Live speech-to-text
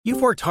You've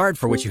worked hard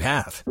for what you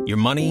have. Your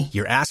money,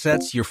 your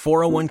assets, your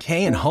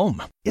 401k, and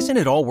home. Isn't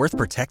it all worth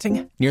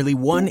protecting? Nearly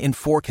 1 in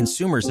 4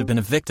 consumers have been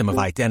a victim of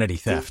identity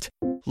theft.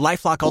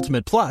 LifeLock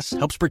Ultimate Plus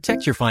helps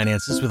protect your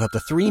finances with up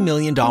to $3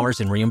 million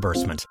in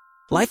reimbursement.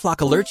 LifeLock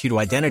alerts you to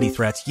identity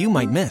threats you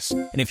might miss.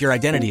 And if your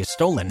identity is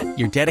stolen,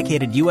 your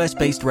dedicated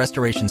U.S.-based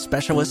restoration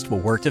specialist will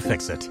work to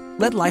fix it.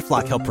 Let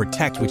LifeLock help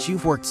protect what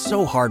you've worked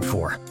so hard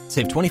for.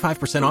 Save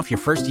 25% off your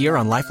first year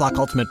on LifeLock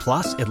Ultimate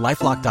Plus at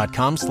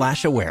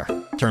LifeLock.com/aware.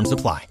 Terms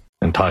apply.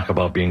 And talk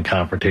about being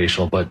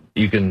confrontational, but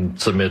you can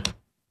submit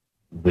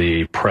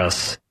the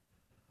press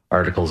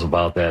articles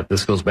about that.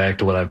 This goes back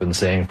to what I've been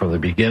saying from the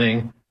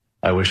beginning.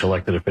 I wish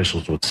elected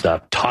officials would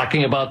stop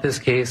talking about this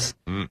case,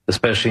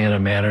 especially in a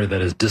manner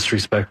that is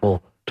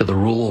disrespectful to the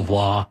rule of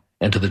law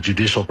and to the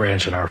judicial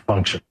branch and our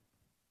function.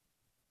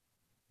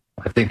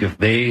 I think if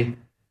they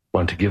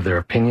want to give their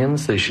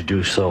opinions, they should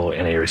do so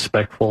in a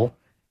respectful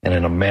and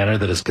in a manner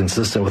that is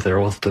consistent with their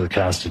oath to the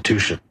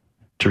Constitution,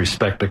 to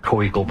respect the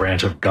co-equal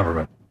branch of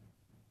government.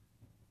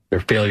 Their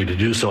failure to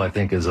do so, I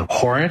think, is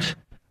abhorrent,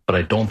 but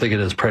I don't think it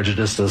has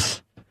prejudiced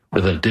us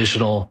with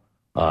additional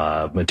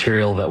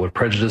material that would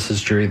prejudice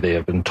this jury. They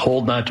have been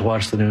told not to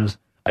watch the news.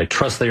 I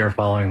trust they are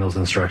following those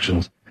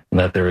instructions and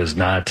that there is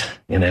not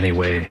in any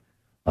way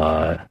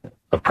a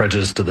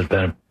prejudice to the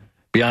defendant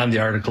beyond the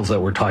articles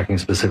that we're talking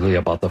specifically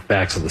about the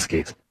facts of this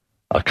case.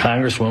 A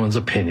congresswoman's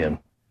opinion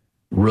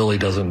really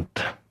doesn't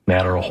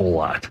matter a whole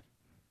lot.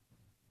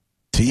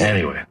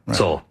 Anyway, right.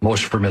 So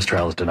motion for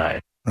mistrial is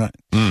denied. Right.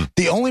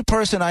 The only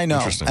person I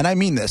know, and I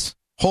mean this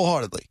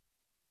wholeheartedly,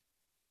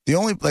 the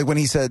only, like when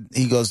he said,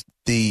 he goes,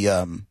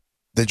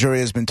 the jury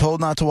has been told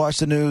not to watch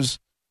the news.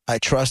 I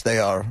trust they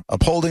are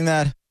upholding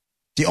that.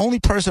 The only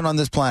person on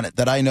this planet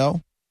that I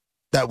know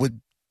that would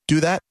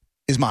do that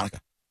is Monica.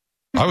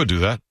 I would do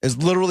that. Is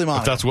literally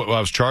Monica. If that's what I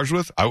was charged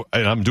with, and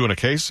I'm doing a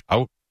case,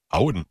 I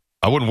wouldn't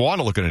want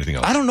to look at anything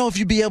else. I don't know if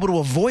you'd be able to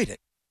avoid it.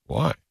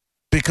 Why?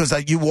 Because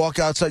you walk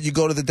outside, you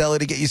go to the deli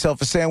to get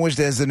yourself a sandwich,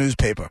 there's the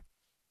newspaper.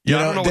 Yeah,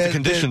 I don't know what the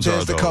conditions are,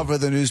 There's the cover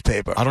of the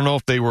newspaper. I don't know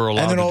if they were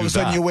allowed to do that. And then all of a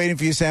sudden you're waiting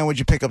for your sandwich,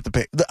 you pick up the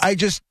paper.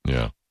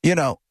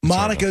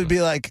 Monica would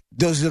be like,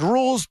 those are the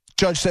rules.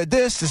 Judge said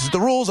this is the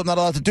rules. I'm not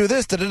allowed to do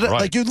this. Right.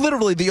 Like, you're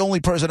literally the only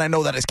person I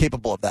know that is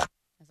capable of that.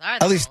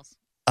 At least.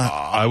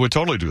 I would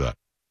totally do that.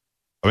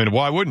 I mean,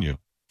 why wouldn't you?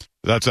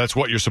 That's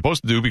what you're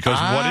supposed to do, because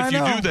what if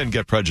you do then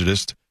get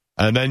prejudiced,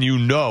 and then you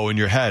know in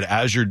your head,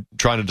 as you're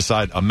trying to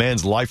decide a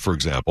man's life, for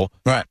example,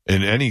 right,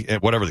 in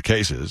whatever the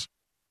case is,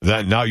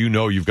 that now you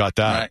know you've got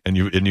that, right, and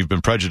you've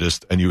been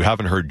prejudiced, and you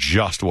haven't heard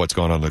just what's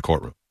going on in the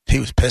courtroom. He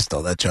was pissed,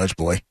 though, that judge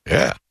boy.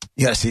 Yeah.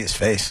 You got to see his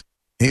face.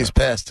 He was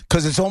pissed.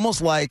 Because it's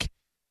almost like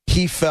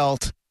he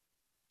felt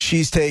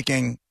she's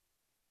taking,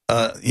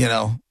 a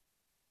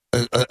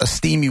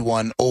steamy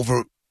one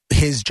over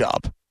his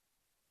job.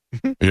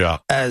 Yeah.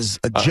 As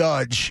a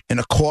judge in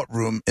a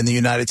courtroom in the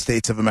United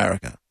States of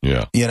America.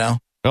 Yeah. You know?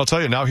 I'll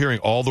tell you, now hearing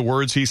all the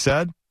words he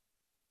said,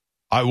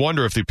 I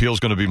wonder if the appeal is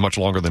going to be much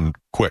longer than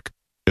quick.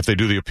 If they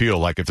do the appeal,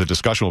 like if the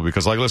discussion will,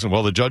 because like, listen,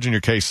 well, the judge in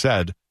your case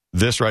said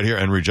this right here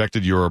and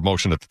rejected your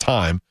motion at the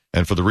time,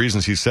 and for the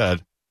reasons he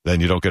said, then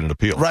you don't get an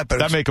appeal. Right, but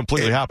that may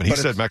completely happen. He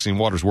said Maxine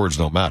Waters' words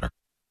don't matter.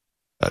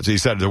 He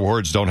said the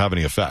words don't have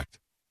any effect.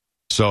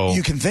 So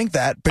you can think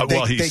that, but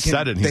he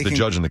said it, and he's the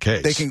judge in the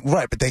case.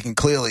 But they can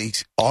clearly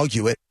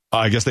argue it.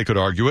 I guess they could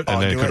argue it,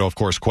 and they could, of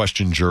course,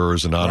 question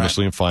jurors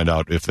anonymously and find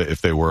out if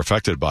they were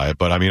affected by it.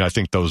 But, I mean, I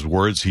think those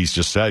words he's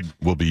just said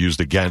will be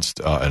used against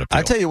an appeal.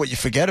 I tell you what you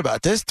forget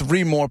about. There's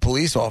 3 more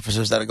police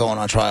officers that are going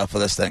on trial for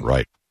this thing.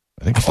 Right.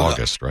 I think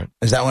August, right?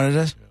 Is that when it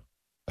is?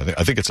 Yeah.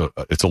 I think it's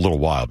a little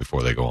while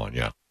before they go on,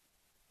 yeah.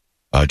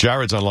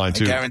 Jared's on line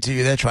 2. I guarantee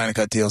you they're trying to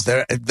cut deals.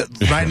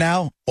 Right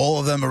now, all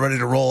of them are ready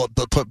to roll,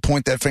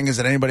 point their fingers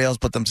at anybody else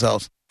but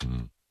themselves.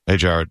 Hey,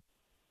 Jared.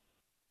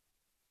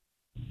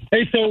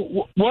 Hey,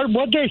 so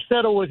what they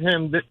settle with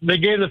him? They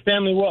gave the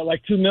family what,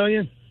 like $2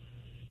 million?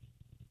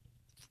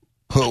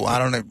 Who? I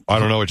don't know. I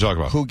don't know what you're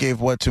talking about. Who gave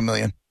what, $2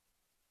 million?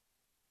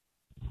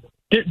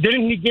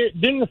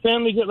 Didn't the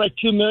family get like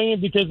 $2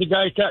 million because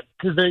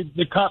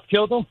the cop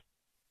killed him?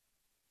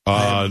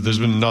 There's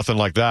been nothing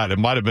like that. It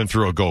might have been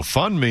through a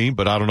GoFundMe,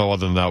 but I don't know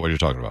other than that what you're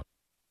talking about.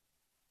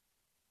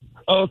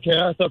 Okay,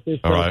 I thought they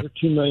settled for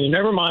 $2 million.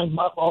 Never mind,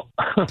 my fault.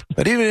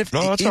 But even if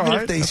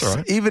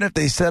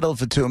they settled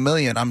for $2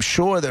 million, I'm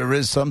sure there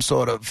is some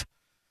sort of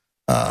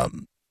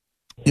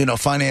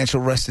financial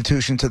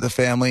restitution to the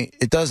family.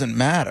 It doesn't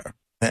matter.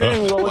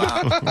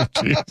 Wow.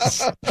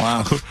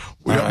 Wow.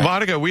 Right.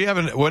 Monica,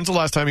 when's the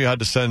last time you had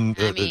to send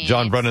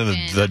John Brennan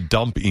the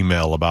dump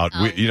email about,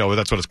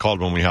 that's what it's called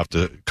when we have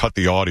to cut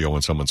the audio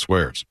when someone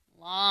swears.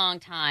 Long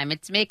time.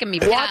 It's making me.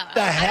 What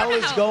the hell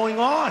is going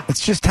on?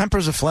 It's just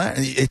tempers are flat.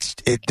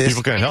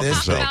 People can't help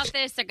themselves. About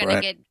this, they're going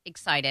to get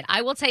excited.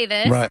 I will say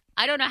this. Right.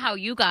 I don't know how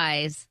you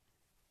guys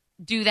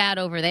do that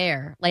over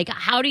there. Like,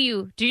 how do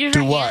you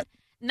do what?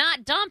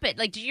 not dump it?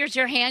 Like, does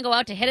your hand go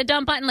out to hit a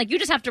dump button? Like, you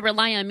just have to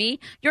rely on me.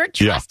 You're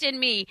trusting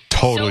me.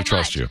 Totally so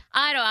trust much. you.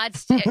 I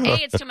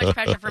don't. It's too much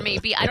pressure for me.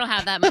 B, I don't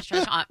have that much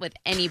trust with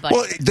anybody.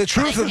 Well, the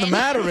truth of the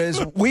matter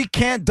is, we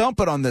can't dump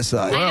it on this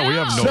side. Well, we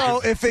have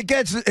no. So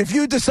if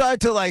you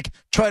decide to like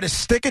try to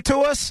stick it to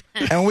us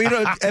and we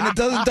don't, and it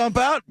doesn't dump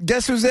out,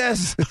 guess whose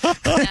ass? No,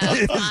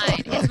 it's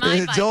mine. It's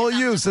my It's all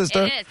you,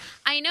 sister. It is.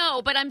 I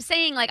know, but I'm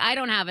saying, like, I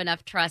don't have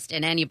enough trust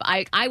in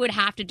anybody. I would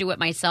have to do it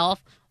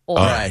myself or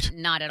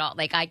not at all.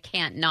 Like, I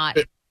can't not.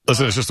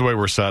 Listen, it's just the way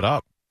we're set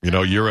up. You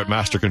know, you're at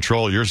master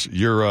control. You're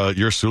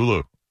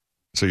Sulu.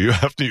 So you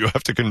have to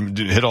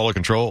hit all the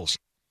controls.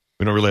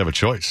 We don't really have a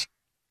choice.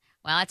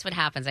 Well, that's what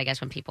happens, I guess,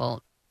 when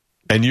people.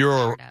 And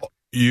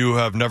you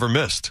have never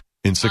missed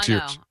in 6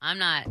 years. No, I'm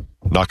not.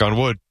 Knock on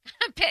wood.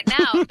 I'm pitting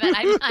out,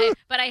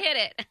 but I hit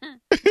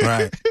it.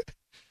 Right.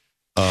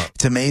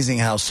 It's amazing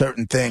how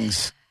certain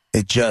things,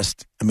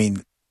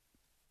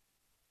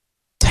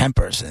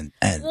 tempers and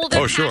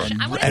well, sure.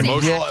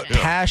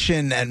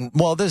 passion and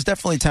there's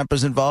definitely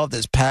tempers involved.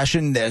 There's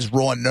passion, there's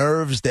raw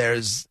nerves,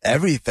 there's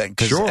everything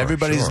because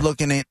everybody's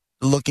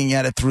looking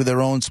at it through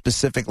their own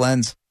specific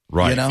lens.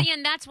 Right. You know? See,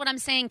 and that's what I'm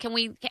saying.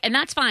 And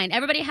that's fine.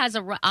 Everybody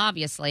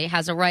obviously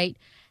has a right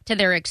to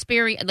their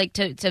experience, like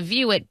to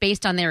view it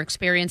based on their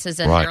experiences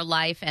and their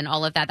life and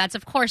all of that. That's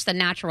of course the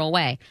natural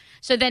way.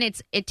 So then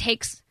it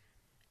takes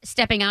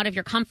stepping out of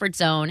your comfort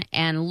zone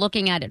and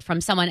looking at it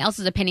from someone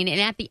else's opinion. And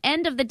at the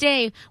end of the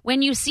day,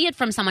 when you see it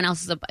from someone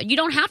else's, you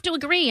don't have to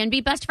agree and be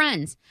best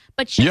friends,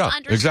 but just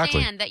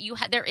understand that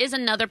there is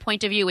another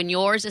point of view, and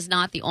yours is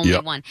not the only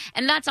one.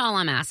 And that's all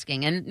I'm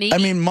asking. And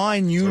maybe,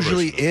 mine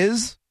usually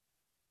is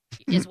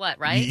what,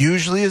 right?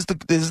 Usually is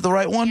the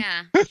right one.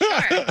 Yeah,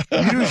 sure.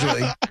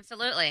 Usually,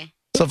 absolutely.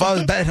 So if I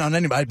was betting on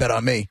anybody, I'd bet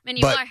on me. I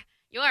mean,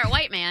 you are a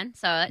white man,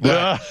 so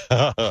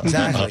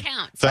exactly.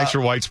 Counts. Thanks for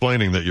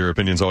white-splaining that your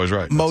opinion's always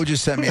right. Mo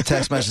just sent me a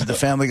text message. The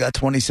family got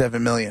 $27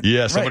 million.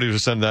 Yeah, somebody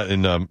was sending that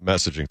in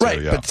messaging too.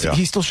 Right, but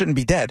he still shouldn't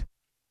be dead.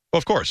 Well,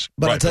 of course.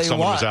 But I'll tell you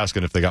someone what, was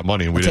asking if they got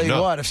money, and we didn't know. I'll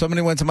tell you what, if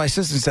somebody went to my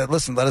sister and said,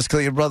 "Listen, let us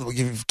kill your brother. We'll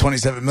give you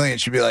 $27 million,"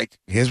 she'd be like,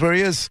 "Here's where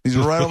he is. He's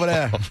right over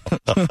there."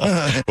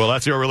 Well,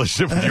 that's your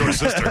relationship with your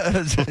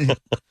sister.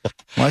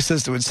 My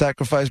sister would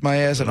sacrifice my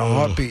ass in a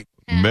heartbeat.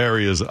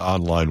 Mary is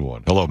on line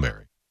one. Hello,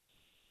 Mary.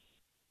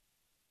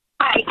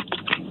 Hi.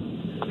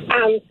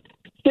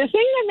 The thing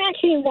that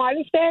Maxine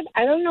Waters said,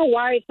 I don't know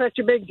why it's such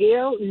a big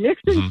deal.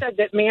 Nixon said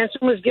that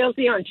Manson was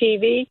guilty on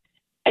TV,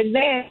 and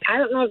then I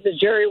don't know if the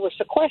jury was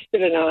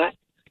sequestered or not,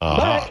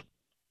 but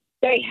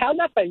they held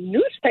up a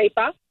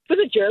newspaper for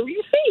the jury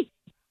to see.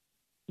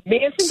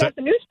 Manson got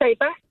the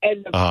newspaper,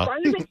 and the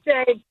front of it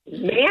said,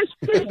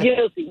 "Manson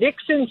guilty.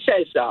 Nixon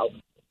says so."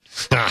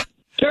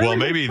 Well,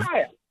 maybe,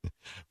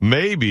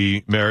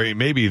 Mary,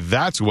 maybe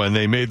that's when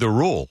they made the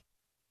rule.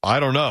 I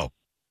don't know.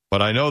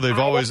 But I know they've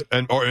always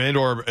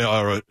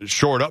or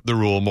shored up the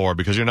rule more,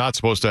 because you're not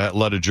supposed to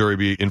let a jury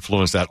be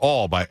influenced at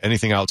all by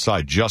anything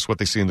outside, just what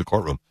they see in the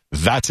courtroom.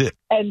 That's it.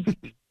 And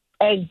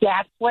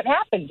that's what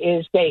happened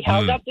is they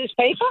held up this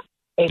paper.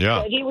 It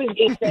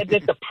said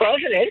that the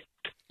president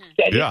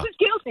said he was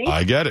guilty.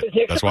 I get it.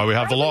 That's why we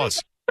have the laws.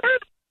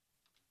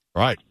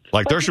 Right.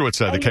 Like Dershowitz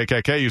said, the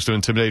KKK used to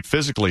intimidate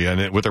physically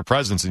and with their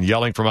presence and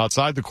yelling from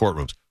outside the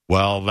courtrooms.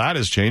 Well, that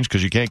has changed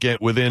because you can't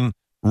get within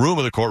room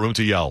of the courtroom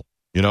to yell.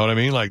 You know what I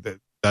mean? Like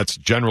that's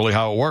generally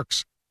how it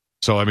works.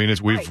 So, I mean,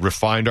 we've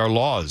refined our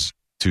laws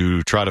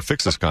to try to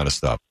fix this kind of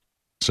stuff.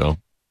 So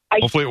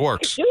hopefully it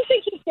works. I do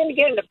think he's going to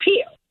get an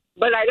appeal,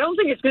 but I don't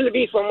think it's going to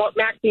be from what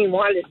Maxine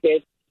Waters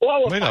did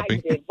or what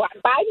Biden did.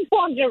 Biden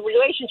formed a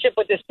relationship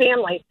with his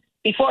family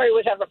before he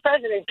was ever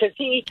president because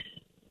he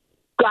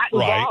got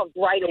involved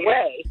right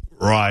away.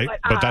 Right.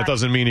 But that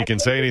doesn't mean he can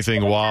say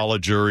anything while a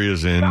jury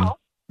is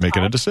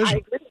making a decision. I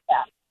agree with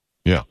that.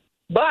 Yeah.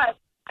 But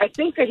I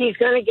think that he's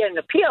going to get an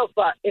appeal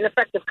for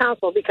ineffective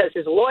counsel because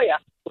his lawyer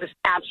was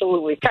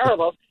absolutely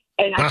terrible.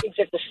 And I think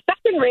that the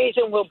second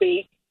reason will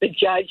be the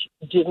judge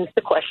didn't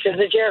question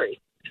the jury.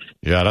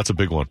 Yeah, that's a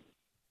big one.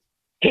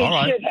 He should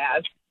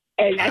have.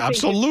 And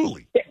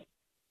absolutely.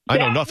 I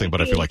know nothing, but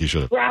I feel like he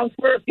should have. Grounds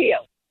for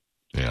appeal.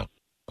 Yeah.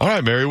 All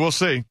right, Mary, we'll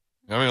see.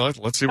 I mean,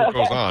 let's see what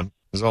goes on.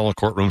 This is all the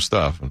courtroom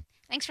stuff.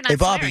 Thanks for not. Hey,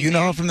 Bobby, you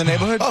know her from the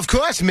neighborhood? Of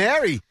course,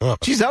 Mary.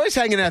 She's always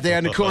hanging out there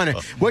in the corner.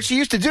 What she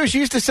used to do, she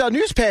used to sell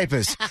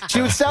newspapers.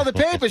 She would sell the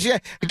papers.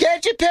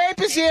 Get your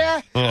papers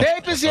here.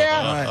 Papers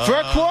here for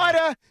a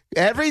quarter.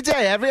 Every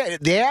day,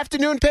 the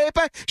afternoon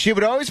paper, she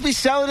would always be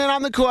selling it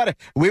on the corner.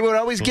 We would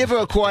always give her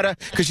a quarter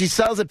because she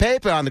sells a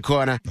paper on the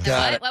corner.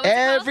 Got it.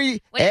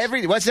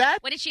 What's that?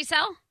 What did she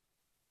sell?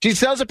 She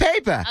sells a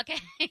paper. Okay.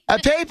 A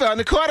paper on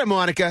the corner,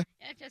 Monica.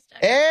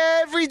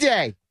 Every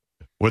day.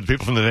 Would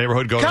people from the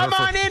neighborhood go Come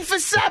on in for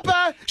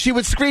supper? She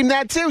would scream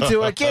that, too,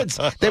 to her kids.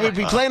 They would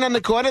be playing on the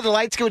corner. The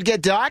lights would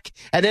get dark.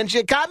 And then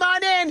she'd, come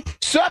on in.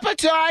 Supper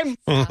time.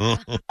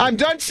 I'm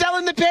done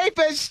selling the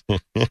papers.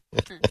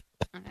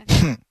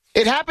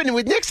 It happened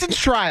with Nixon's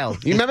trial.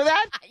 You remember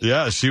that?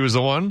 Yeah, she was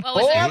the one.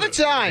 All the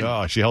time.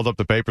 Oh, she held up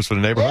the papers for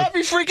the neighborhood?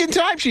 Every freaking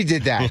time she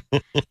did that.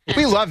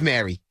 We love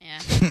Mary. Yeah.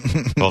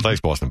 Yeah. Well,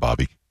 thanks, Boston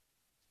Bobby.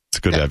 It's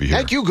good to have you here.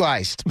 Thank you,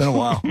 guys. It's been a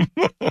while.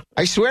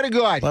 I swear to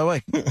God. By the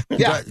way,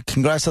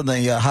 congrats on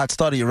the hot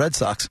start of your Red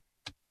Sox.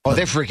 Oh,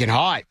 they're freaking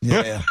hot.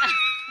 Yeah.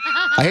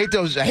 I hate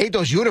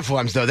those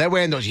uniforms, though. They're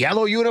wearing those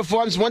yellow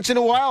uniforms once in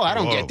a while. I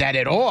don't get that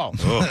at all.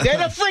 They're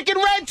the freaking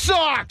Red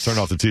Sox. Turn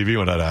off the TV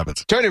when that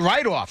happens. Turn it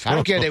right off. I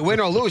don't care if they win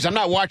or lose. I'm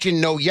not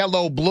watching no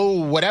yellow,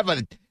 blue, whatever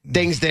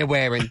things they're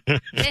wearing. They're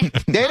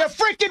the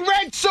freaking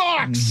Red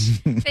Sox.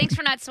 Thanks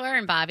for not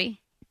swearing, Bobby.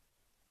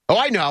 Oh,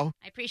 I know.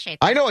 I appreciate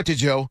that. I know what to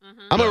do.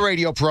 I'm a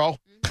radio pro.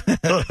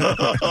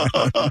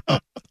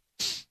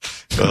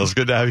 Well, it's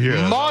good to have you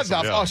here.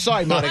 Oh,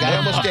 sorry, Monica. I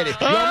almost did it.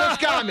 You almost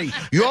got me.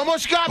 You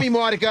almost got me,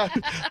 Monica.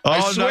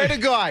 I swear to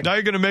God. Now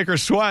you're going to make her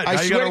sweat. I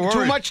swear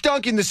too much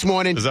dunking this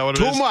morning. Is that what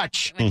it is? Too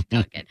much.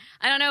 I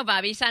don't know,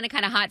 Bobby. You sounded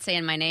kind of hot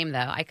saying my name,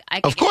 though.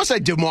 Of course I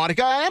do,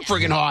 Monica. I am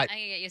friggin' hot. I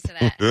can get used to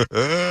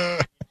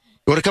that.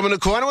 You want to come in the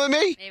corner with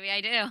me? Maybe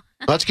I do.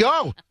 Let's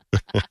go.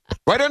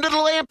 Right under the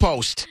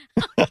lamppost.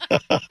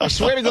 I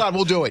swear to God,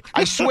 we'll do it.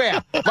 I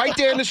swear. Right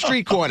there in the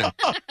street corner.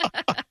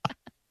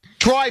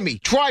 Try me.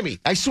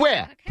 I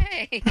swear.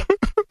 Okay.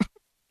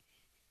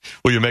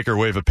 Will you make her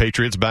wave a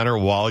Patriots banner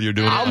while you're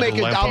doing it? I'll make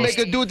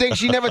her do things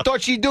she never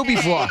thought she'd do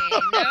before. Hey,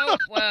 no,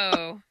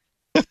 whoa.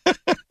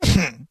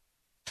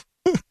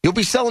 You'll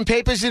be selling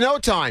papers in no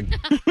time.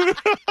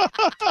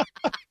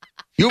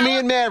 Me,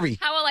 and Mary.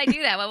 How will I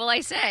do that? What will I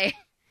say?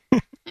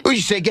 Oh,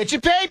 you say, get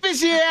your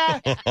papers here.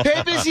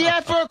 Papers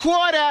here for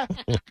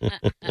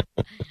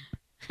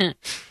 $0.25.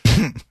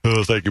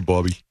 Oh, thank you,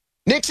 Bobby.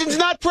 Nixon's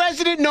not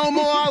president no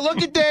more.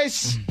 Look at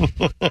this.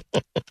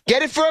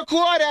 Get it for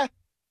 $0.25.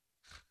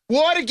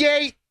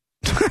 Watergate.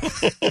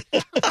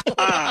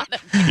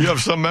 You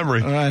have some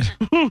memory. All right.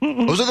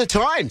 Those are the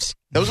times.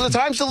 Those are the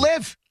times to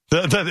live.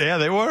 Yeah,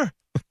 they were.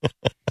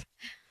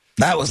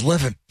 That was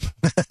living.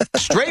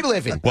 Straight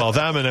living. Well,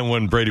 them and then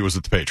when Brady was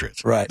at the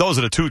Patriots. Right. Those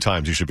are the two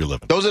times you should be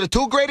living. Those are the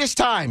two greatest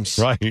times.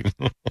 Right.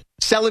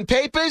 Selling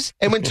papers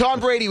and when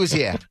Tom Brady was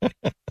here.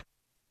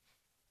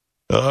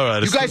 All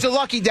right. You guys are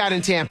lucky down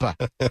in Tampa.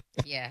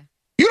 Yeah.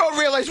 You don't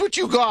realize what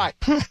you got.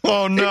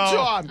 Oh, no. Hey,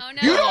 Tom, Oh,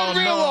 no. you don't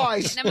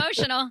realize. It's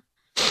emotional.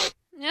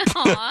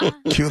 Aww.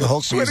 Cue the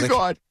Hulk Swear to music.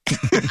 God.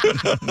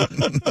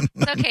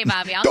 It's okay,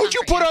 Bobby. Don't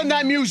you put on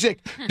that music.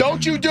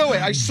 Don't you do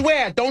it. I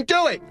swear. Don't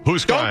do it.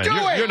 Who's crying? Don't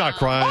do it. You're not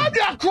crying. I'm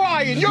not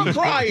crying. You're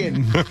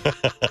crying.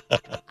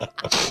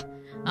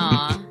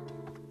 Aw.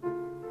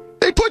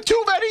 They put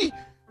too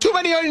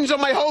many onions on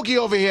my hoagie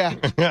over here.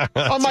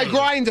 On my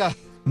grinder.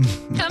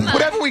 Come on.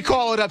 Whatever we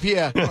call it up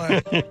here.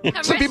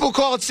 Some people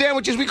call it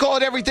sandwiches. We call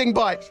it everything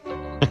but.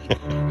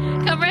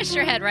 Come rest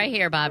your head right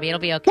here, Bobby. It'll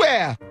be okay.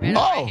 Where?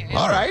 Right here.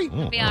 All right.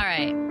 It'll be all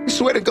right. I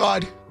swear to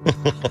God.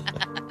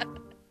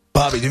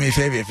 Bobby, do me a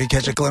favor. If you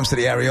catch a glimpse of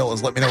the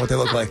areolas, let me know what they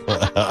look like.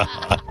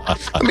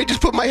 Let me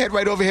just put my head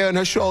right over here on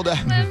her shoulder.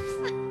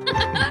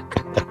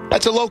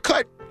 That's a low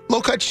cut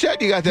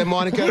shirt you got there,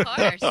 Monica. Of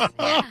course.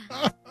 Yeah.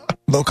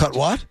 Low cut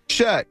what?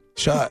 Shirt.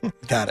 Shot.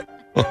 Got it.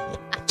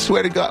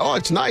 Swear to God. Oh,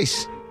 it's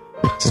nice.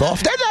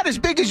 Soft. They're not as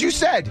big as you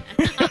said.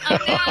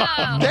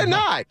 Oh, no. They're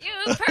not. You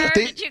heard.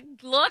 Did you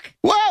look?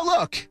 Well,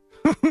 look.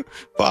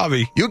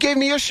 Bobby. You gave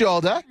me your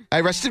shoulder.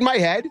 I rested my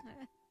head.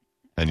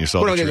 And you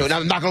saw What the am I going truth. to do?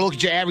 I'm not going to look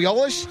at your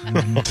areolas?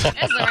 That's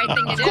the right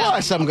thing to do. Of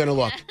course I'm going to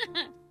look.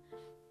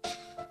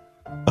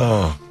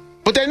 Oh,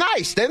 But they're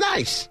nice. They're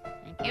nice.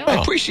 Thank you.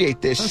 I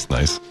appreciate this. that's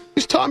nice.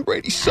 This Tom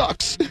Brady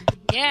sucks.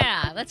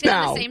 Yeah, let's get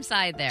on Now. the same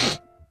side there.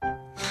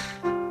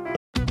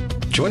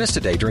 Join us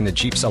today during the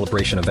Jeep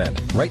Celebration event.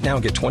 Right now,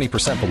 get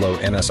 20% below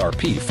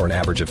MSRP for an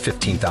average of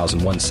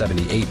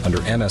 $15,178 under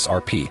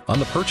MSRP on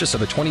the purchase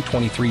of a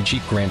 2023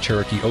 Jeep Grand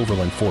Cherokee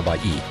Overland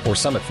 4xE or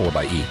Summit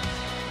 4xE.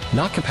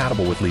 Not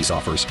compatible with lease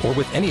offers or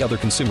with any other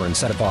consumer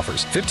incentive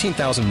offers.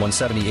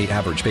 $15,178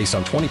 average based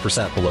on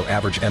 20% below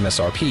average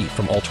MSRP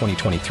from all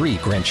 2023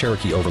 Grand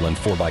Cherokee Overland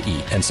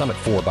 4xE and Summit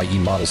 4xE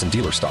models in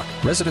dealer stock.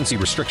 Residency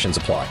restrictions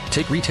apply.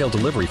 Take retail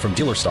delivery from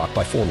dealer stock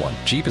by 4/1.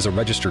 Jeep is a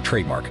registered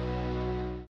trademark.